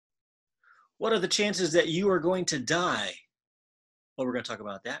What are the chances that you are going to die? Well, we're going to talk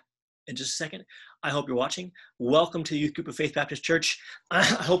about that in just a second. I hope you're watching. Welcome to the Youth Group of Faith Baptist Church. I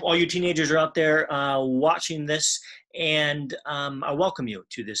hope all you teenagers are out there watching this, and I welcome you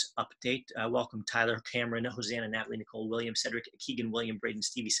to this update. I welcome Tyler, Cameron, Hosanna, Natalie, Nicole, William, Cedric, Keegan, William, Braden,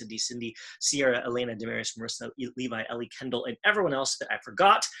 Stevie, Cindy, Sierra, Elena, Damaris, Marissa, Levi, Ellie, Kendall, and everyone else that I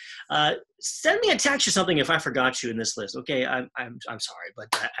forgot. Send me a text or something if I forgot you in this list. Okay, I'm sorry, but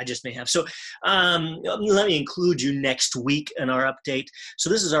I just may have. So let me include you next week in our update.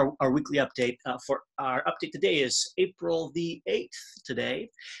 So this is our weekly update. For our update today is April the 8th today,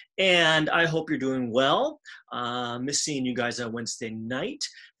 and I hope you're doing well. Miss seeing you guys on Wednesday night.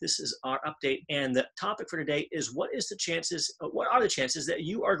 This is our update, and the topic for today is what are the chances that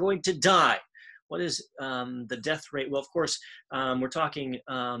you are going to die? What is the death rate? Well, of course, we're talking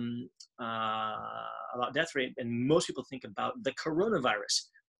about death rate, and most people think about the coronavirus.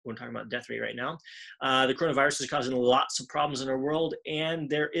 We're talking about death rate right now. The coronavirus is causing lots of problems in our world, and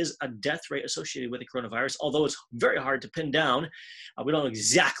there is a death rate associated with the coronavirus, although it's very hard to pin down. We don't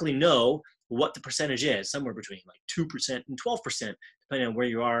exactly know what the percentage is, somewhere between like 2% and 12%, depending on where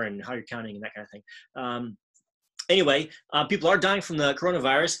you are and how you're counting and that kind of thing. Anyway, people are dying from the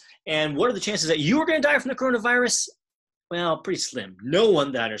coronavirus, and what are the chances that you are going to die from the coronavirus? Well, pretty slim. No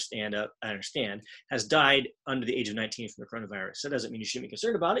one that I understand has died under the age of 19 from the coronavirus. That doesn't mean you shouldn't be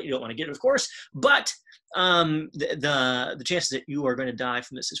concerned about it. You don't want to get it, of course, but the chances that you are going to die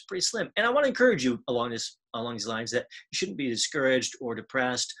from this is pretty slim. And I want to encourage you along these lines that you shouldn't be discouraged or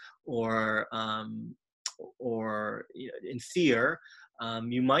depressed or in fear.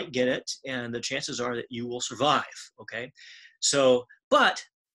 You might get it, and the chances are that you will survive. Okay, so but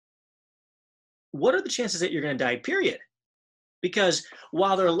what are the chances that you're going to die? Period. Because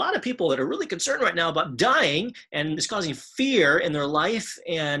while there are a lot of people that are really concerned right now about dying and it's causing fear in their life,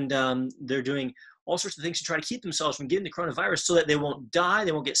 and they're doing all sorts of things to try to keep themselves from getting the coronavirus so that they won't die,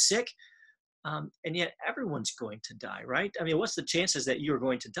 they won't get sick, and yet everyone's going to die, right? I mean, what's the chances that you're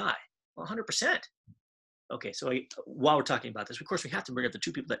going to die? Well, 100%. Okay, so while we're talking about this, of course, we have to bring up the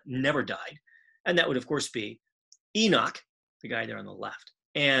two people that never died, and that would, of course, be Enoch, the guy there on the left,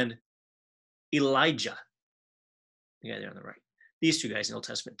 and Elijah, the guy there on the right. These two guys in the Old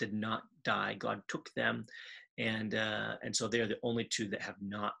Testament did not die. God took them, and so they are the only two that have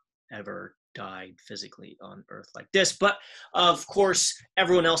not ever died physically on earth like this. But of course,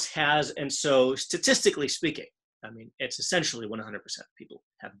 everyone else has, and so statistically speaking, I mean, it's essentially 100% of people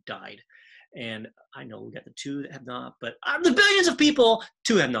have died. And I know we got the two that have not, but out of the billions of people,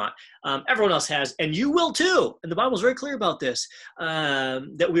 two have not. Everyone else has, and you will too. And the Bible is very clear about this,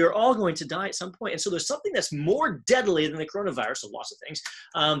 that we are all going to die at some point. And so there's something that's more deadly than the coronavirus, so lots of things.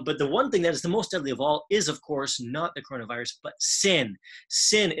 But the one thing that is the most deadly of all is, of course, not the coronavirus, but sin.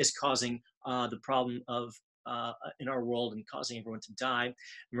 Sin is causing the problem of in our world and causing everyone to die.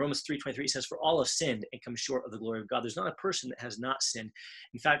 In Romans 3:23 says, "For all have sinned and come short of the glory of God." There's not a person that has not sinned.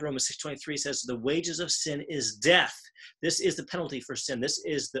 In fact, Romans 6:23 says, "The wages of sin is death." This is the penalty for sin. This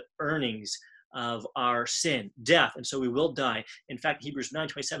is the earnings of our sin, death, and so we will die. In fact, Hebrews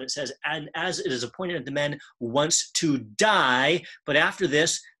 9:27 it says, "And as it is appointed unto men once to die, but after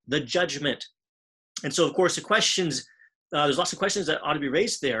this, the judgment." And so, of course, the questions, there's lots of questions that ought to be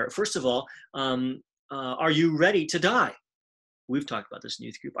raised there. First of all, are you ready to die? We've talked about this in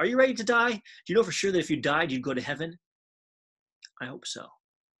youth group. Are you ready to die? Do you know for sure that if you died, you'd go to heaven? I hope so.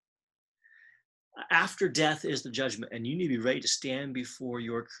 After death is the judgment, and you need to be ready to stand before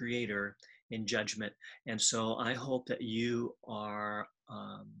your Creator in judgment. And so I hope that you are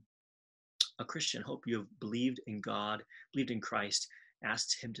a Christian. Hope you have believed in God, believed in Christ,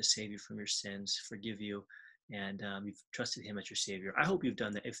 asked Him to save you from your sins, forgive you, and you've trusted Him as your Savior. I hope you've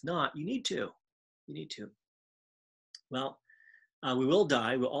done that. If not, you need to. You need to. Well, we will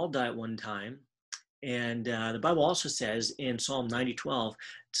die. We'll all die at one time. And the Bible also says in Psalm 90:12,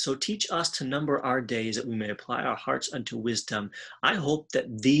 "So teach us to number our days that we may apply our hearts unto wisdom." I hope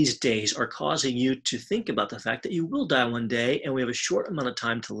that these days are causing you to think about the fact that you will die one day, and we have a short amount of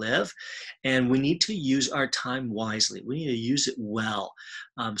time to live, and we need to use our time wisely. We need to use it well,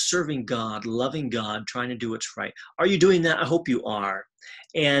 serving God, loving God, trying to do what's right. Are you doing that? I hope you are.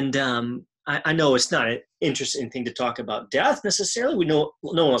 And I know it's not an interesting thing to talk about death necessarily. We know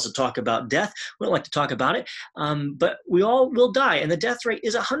no one wants to talk about death. We don't like to talk about it. But we all will die. And the death rate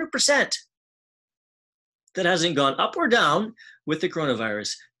is 100%. That hasn't gone up or down with the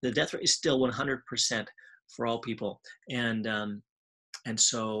coronavirus. The death rate is still 100% for all people. And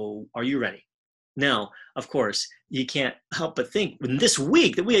so are you ready? Now, of course, you can't help but think in this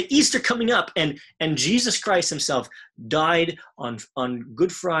week that we have Easter coming up, and Jesus Christ Himself died on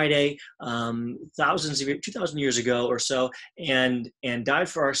Good Friday, thousands of 2,000 years ago or so, and died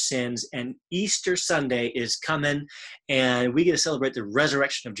for our sins. And Easter Sunday is coming, and we get to celebrate the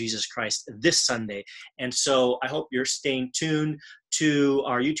resurrection of Jesus Christ this Sunday. And so, I hope you're staying tuned to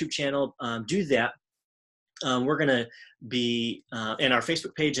our YouTube channel. Do that. We're going to be in our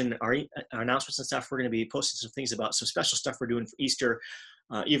Facebook page and our announcements and stuff. We're going to be posting some things about some special stuff we're doing for Easter.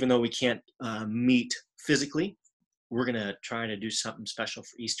 Even though we can't meet physically, we're going to try to do something special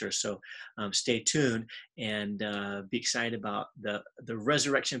for Easter. So stay tuned and be excited about the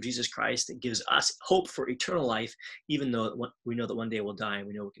resurrection of Jesus Christ that gives us hope for eternal life. Even though we know that one day we'll die, and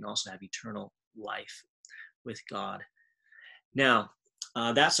we know we can also have eternal life with God. Now,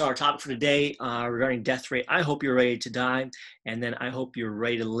 that's our topic for today regarding death rate. I hope you're ready to die, and then I hope you're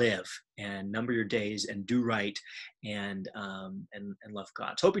ready to live and number your days and do right and love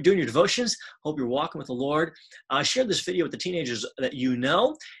God. So hope you're doing your devotions. Hope you're walking with the Lord. Share this video with the teenagers that you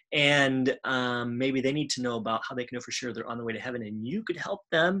know, and maybe they need to know about how they can know for sure they're on the way to heaven, and you could help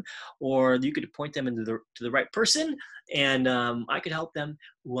them, or you could point them into to the right person, and I could help them.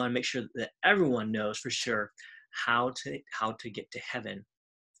 We want to make sure that everyone knows for sure how to get to heaven,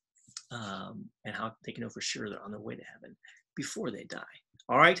 and how they can know for sure they're on their way to heaven before they die.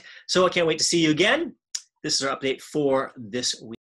 All right, so I can't wait to see you again. This is our update for this week.